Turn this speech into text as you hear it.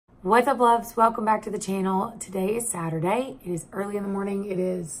What's up, loves? Welcome back to the channel. Today is Saturday. It is early in the morning. It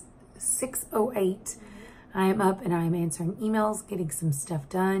is 6:08. I am up and I am answering emails, getting some stuff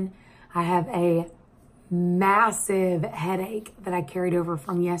done. I have a massive headache that I carried over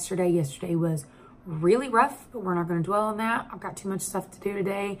from yesterday. Yesterday was really rough, but we're not going to dwell on that. I've got too much stuff to do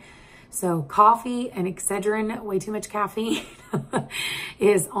today. So coffee and Excedrin, way too much caffeine,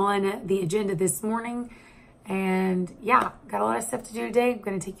 is on the agenda this morning. And yeah, got a lot of stuff to do today. I'm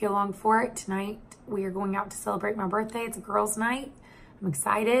going to take you along for it. Tonight, we are going out to celebrate my birthday. It's a girls' night. I'm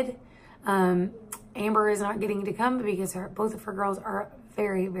excited. Amber is not getting to come because both of her girls are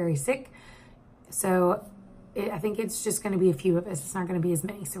very, very sick. So I think it's just going to be a few of us. It's not going to be as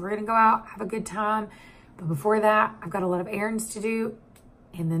many. So we're going to go out, have a good time. But before that, I've got a lot of errands to do.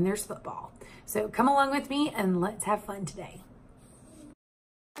 And then there's football. So come along with me and let's have fun today.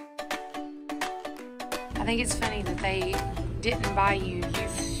 I think it's funny that they didn't buy you, you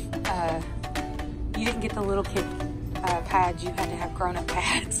didn't get the little kid pads. You had to have grown-up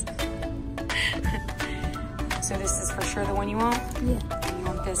pads. So this is for sure the one you want? Yeah. And you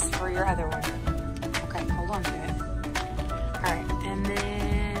want this for your other one? Okay, hold on to it. All right, and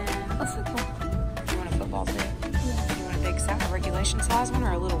then a football. You want a football too? Yeah. You want a big size, a regulation size one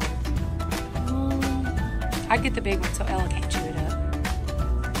or a little one? I'd get the big one so Ella can't chew it up.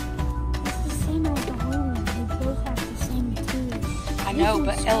 I know,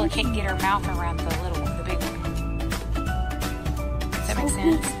 but Ella can't get her mouth around the little one, the big one. Does that make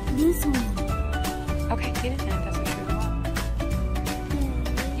sense? This one. Okay, get it then. That's what you want.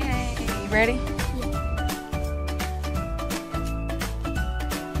 Yay. You ready?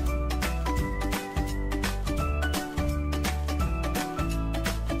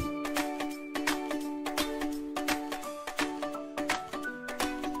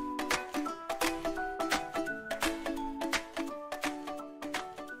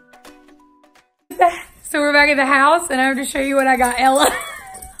 So we're back at the house, and I have to show you what I got Ella.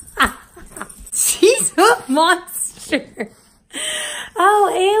 She's a monster. Oh,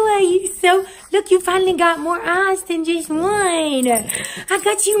 Ella, look, you finally got more eyes than just one. I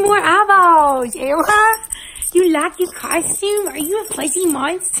got you more eyeballs, Ella. You like your costume? Are you a fuzzy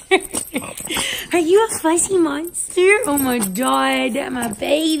monster? Are you a fuzzy monster? Oh my God, my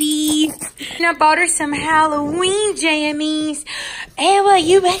baby. And I bought her some Halloween jammies. Ella,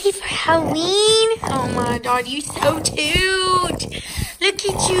 you ready for Halloween? Oh my God, you so cute. Look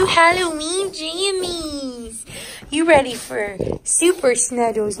at you, Halloween jammies. You ready for super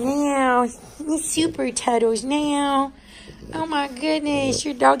snuggles now? Super tuddles now. Oh my goodness,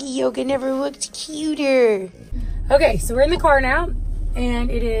 your doggy yoga never looked cuter. Okay, so we're in the car now, and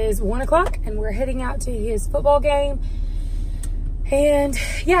it is 1 o'clock, and we're heading out to his football game. And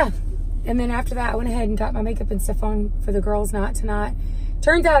yeah, and then after that, I went ahead and got my makeup and stuff on for the girls' night tonight.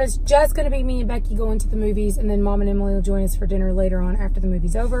 Turns out it's just going to be me and Becky going to the movies, and then Mom and Emily will join us for dinner later on after the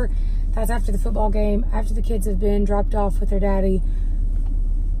movie's over. That's after the football game, after the kids have been dropped off with their daddy.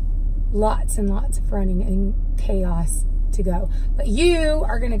 Lots and lots of running and chaos to go. But you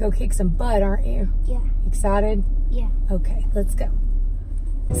are going to go kick some butt, aren't you? Yeah. Excited? Yeah. Okay, let's go.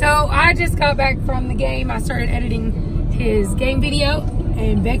 So I just got back from the game. I started editing his game video,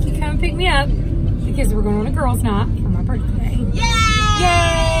 and Becky come pick me up because we're going on a girls' night for my birthday. Yay!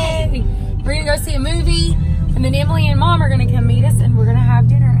 Yay! We're going to go see a movie, and then Emily and Mom are going to come meet us, and we're going to have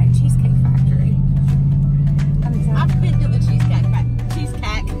dinner at Cheesecake Factory. I'm excited. I've been to the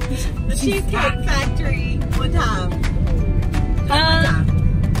Cheesecake Factory one time.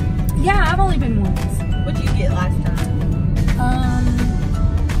 Yeah, I've only been once. What'd you get last time?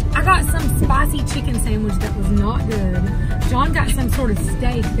 I got some spicy chicken sandwich that was not good. John got some sort of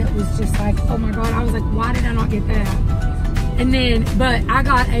steak that was just like, oh my God. I was like, why did I not get that? And then, but I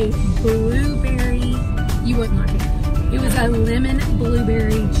got a blueberry, you wouldn't like it. It was a lemon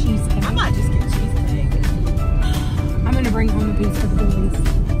blueberry cheesecake. I might just get cheesecake. I'm going to bring home a piece for the boys.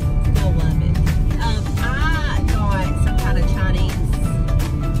 They'll love it. I got some kind of Chinese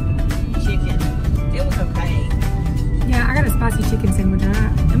chicken. It was okay. Yeah, I got a spicy chicken sandwich. And I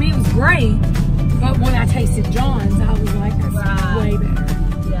mean, it was great, but when I tasted John's, I was like, that's way better.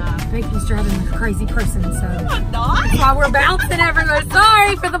 Yeah. Becky's driving like a crazy person, so I'm not. That's why we're bouncing everywhere.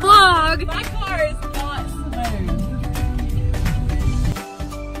 Sorry for the vlog. My car is not smooth.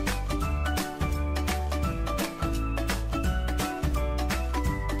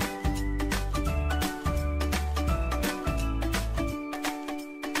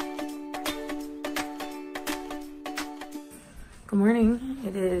 Good morning.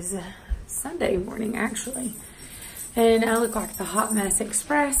 It is Sunday morning, actually. And I look like the Hot Mess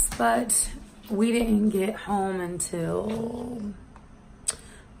Express, but we didn't get home until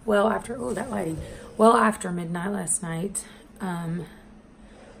well after, oh, that lighting, well after midnight last night. And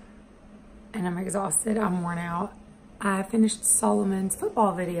I'm exhausted. I'm worn out. I finished Solomon's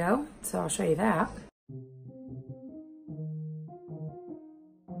football video, so I'll show you that.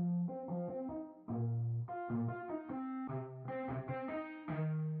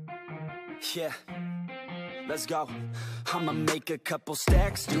 Yeah, let's go. I'ma make a couple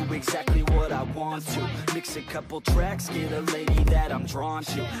stacks, do exactly what I want to. Mix a couple tracks, get a lady that I'm drawn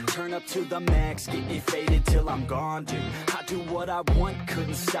to. Turn up to the max, get me faded till I'm gone, dude. I do what I want,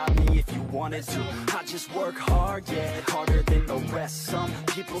 couldn't stop me if you wanted to. I just work hard, yeah, harder than the rest. Some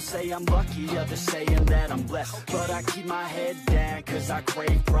people say I'm lucky, others saying that I'm blessed. But I keep my head down, cause I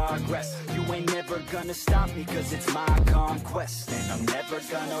crave progress. You ain't never gonna stop me, cause it's my conquest. And I'm never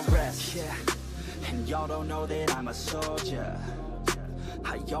gonna rest, yeah. And y'all don't know that I'm a soldier.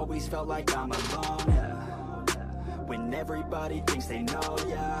 I always felt like I'm alone, yeah. When everybody thinks they know,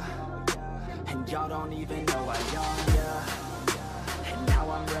 yeah. And y'all don't even know I own, yeah. And now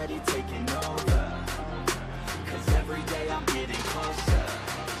I'm ready taking over, cause every day I'm getting closer.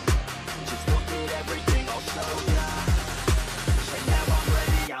 Just look at everything I'll show ya. And now I'm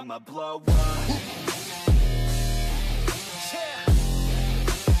ready, I'ma blow up.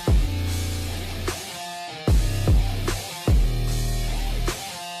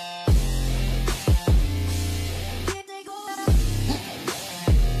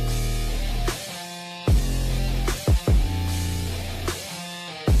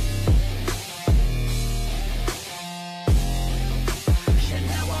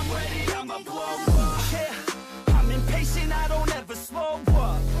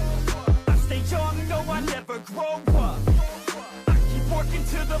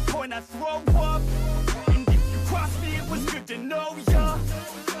 I throw up, and if you cross me, it was good to know ya.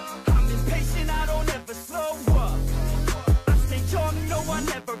 I'm impatient, I don't ever slow up. I stay young, no, I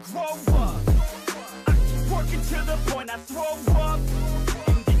never grow up. I keep working to the point I throw up,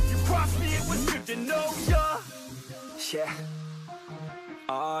 and if you cross me, it was good to know ya. Yeah,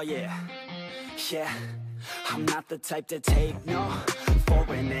 oh yeah, yeah. I'm not the type to take no for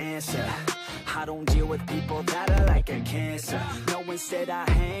an answer. I don't deal with people that are like a cancer. No, instead I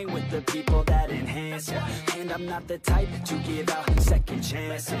hang with the people that enhance ya. And I'm not the type to give out second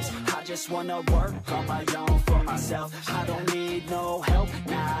chances. I just wanna work on my own for myself. I don't need no help,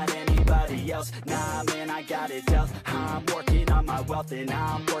 not anybody else. Nah, man, I got it dealt. I'm working on my wealth and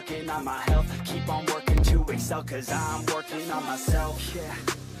I'm working on my health. Keep on working to excel, cause I'm working on myself, yeah.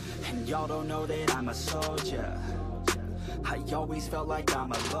 And y'all don't know that I'm a soldier. I always felt like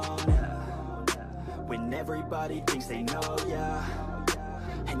I'm alone, yeah. When everybody thinks they know, yeah.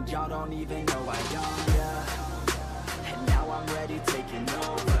 And y'all don't even know I own, yeah. And now I'm ready taking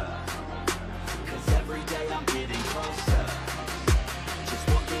over, cause every day I'm getting closer. Just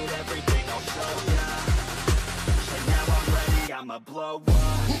look at everything I'll show ya. And now I'm ready, I'ma blow up.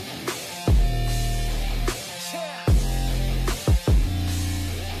 Yeah.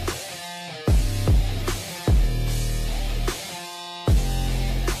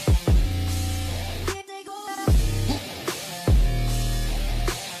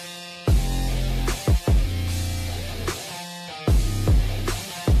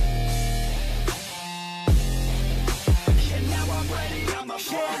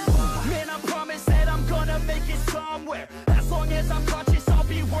 As long as I'm conscious, I'll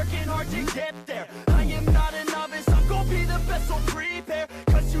be working hard to get there. I am not a novice, I'm gonna be the best, so prepare.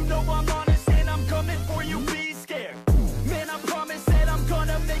 Cause you know I'm honest and I'm coming for you, be scared. Man, I promise that I'm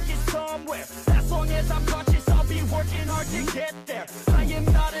gonna make it somewhere. As long as I'm conscious, I'll be working hard to get there. I am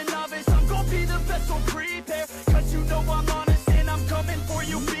not a novice, I'm gonna be the best, so prepare. Cause you know I'm honest and I'm coming for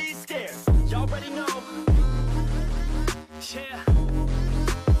you, be scared. Y'all already know. Yeah,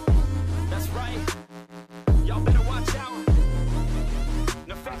 that's right. Y'all better watch out.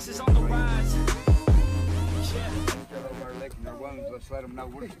 The facts is on the rise. Yeah. Still over there licking their wounds. Let's let them know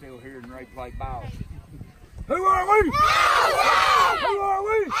we're still here and ready to play ball. Who are we? Who are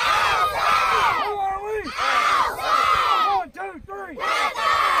we? Who are we? 1, 2, 3.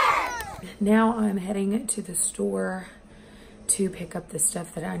 Now I'm heading to the store to pick up the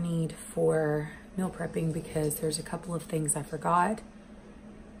stuff that I need for meal prepping because there's a couple of things I forgot.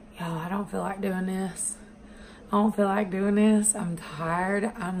 Y'all, I don't feel like doing this. I don't feel like doing this. I'm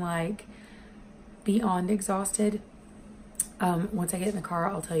tired. I'm like beyond exhausted. Once I get in the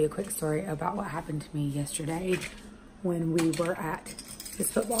car, I'll tell you a quick story about what happened to me yesterday when we were at this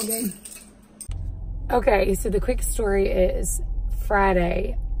football game. Okay, so the quick story is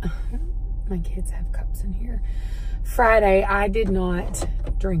Friday. My kids have cups in here. Friday, I did not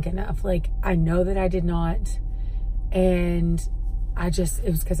drink enough. Like, I know that I did not. And it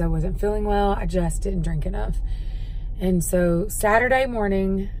was because I wasn't feeling well. I just didn't drink enough. And so Saturday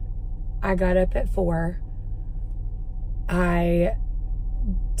morning, I got up at 4. I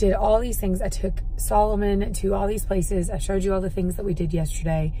did all these things. I took Solomon to all these places. I showed you all the things that we did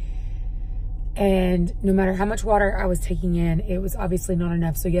yesterday. And no matter how much water I was taking in, it was obviously not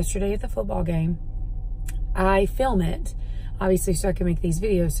enough. So yesterday at the football game, I film it, obviously, so I can make these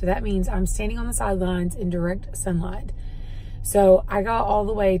videos. So that means I'm standing on the sidelines in direct sunlight. So I got all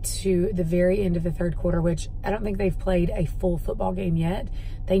the way to the very end of the third quarter, which I don't think they've played a full football game yet.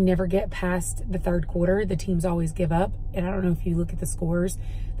 They never get past the third quarter. The teams always give up. And I don't know if you look at the scores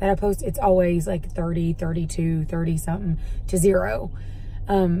that I post, it's always like 30, 32, 30 something to 0.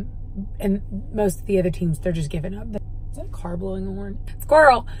 And most of the other teams, they're just giving up. Is that a car blowing the horn?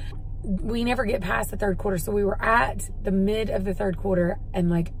 Squirrel! We never get past the third quarter. So we were at the mid of the third quarter and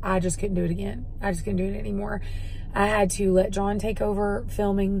like, I just couldn't do it again. I just couldn't do it anymore. I had to let John take over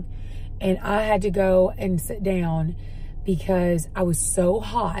filming, and I had to go and sit down because I was so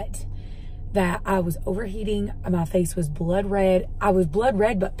hot that I was overheating. My face was blood red. I was blood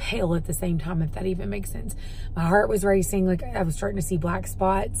red but pale at the same time, if that even makes sense. My heart was racing, like I was starting to see black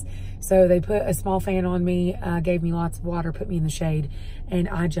spots. So they put a small fan on me, gave me lots of water, put me in the shade, and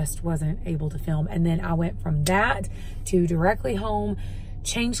I just wasn't able to film. And then I went from that to directly home,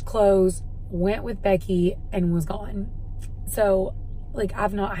 changed clothes, went with Becky, and was gone. So like,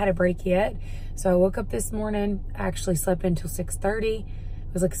 I've not had a break yet. So I woke up this morning, I actually slept until 6:30.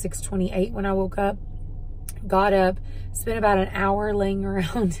 It was like 6:28 when I woke up. Got up, spent about an hour laying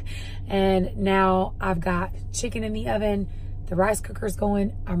around, and now I've got chicken in the oven. The rice cooker's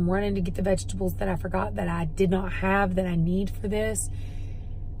going. I'm running to get the vegetables that I forgot that I did not have that I need for this.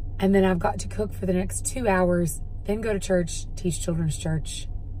 And then I've got to cook for the next 2 hours, then go to church, teach children's church,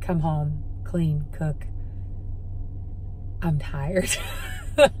 come home, clean, cook. I'm tired.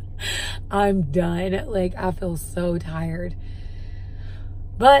 I'm done. Like, I feel so tired.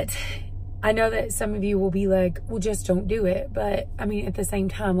 But I know that some of you will be like, well, just don't do it. But I mean, at the same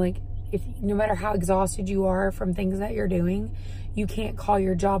time, like, if no matter how exhausted you are from things that you're doing, you can't call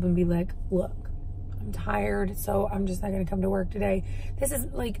your job and be like, look, I'm tired, so I'm just not going to come to work today. This is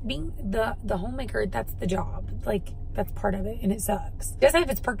like being the homemaker. That's the job. Like, that's part of it, and it sucks. Just if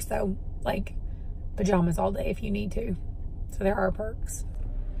it's perks though, like pajamas all day if you need to. So there are perks.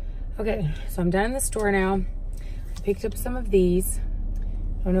 Okay, so I'm done in the store now. I picked up some of these.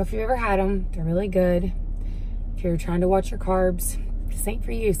 I don't know if you've ever had them. They're really good. If you're trying to watch your carbs, this ain't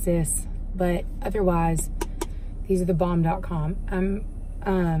for you, sis. But otherwise, these are the bomb.com.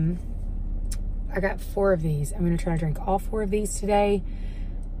 I got 4 of these. I'm going to try to drink all 4 of these today.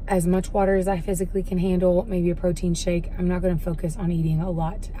 As much water as I physically can handle. Maybe a protein shake. I'm not going to focus on eating a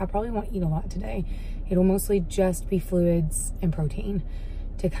lot. I probably won't eat a lot today. It'll mostly just be fluids and protein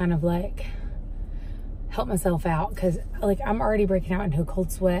to kind of like help myself out, because like I'm already breaking out into a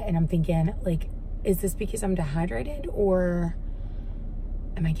cold sweat, and I'm thinking like, is this because I'm dehydrated or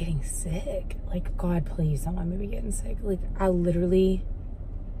am I getting sick? Like, God, please don't let me be getting sick. Like, I literally,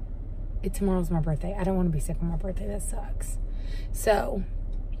 tomorrow's my birthday. I don't want to be sick on my birthday. That sucks. So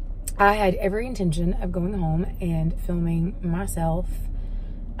I had every intention of going home and filming myself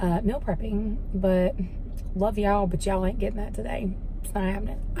meal prepping, but love y'all, but y'all ain't getting that today. It's not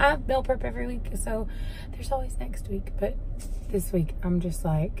happening. I meal prep every week, so there's always next week, but this week I'm just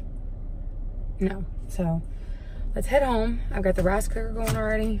like, no. So let's head home. I've got the rice cooker going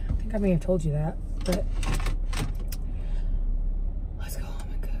already. I think I may have told you that, but let's go home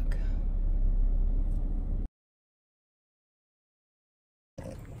and cook.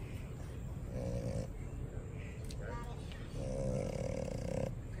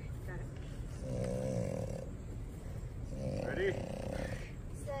 Ready?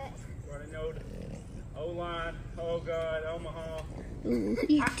 Running node. O-line. Oh God. Omaha.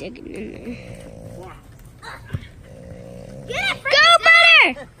 He's digging in there. One. Get it, go,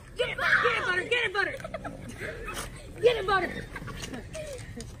 Butter! Get it, Butter! Get it, Butter! Get it, Butter!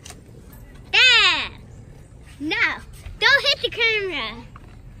 Dad! No, don't hit the camera.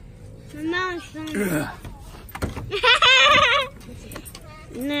 My mom's filming.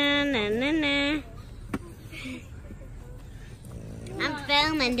 No. I'm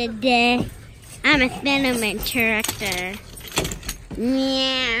filming today. I'm a cinnamon character.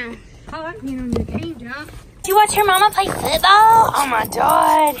 Meow. I like being on your game, John. Did you watch your mama play football? Oh my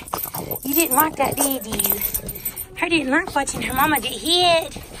God. You didn't like that, did you? Her didn't like watching her mama get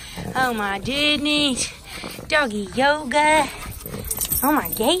hit. Oh my goodness. Doggy yoga. Oh my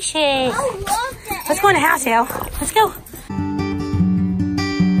gracious. I love that. Let's go in the house, Elle.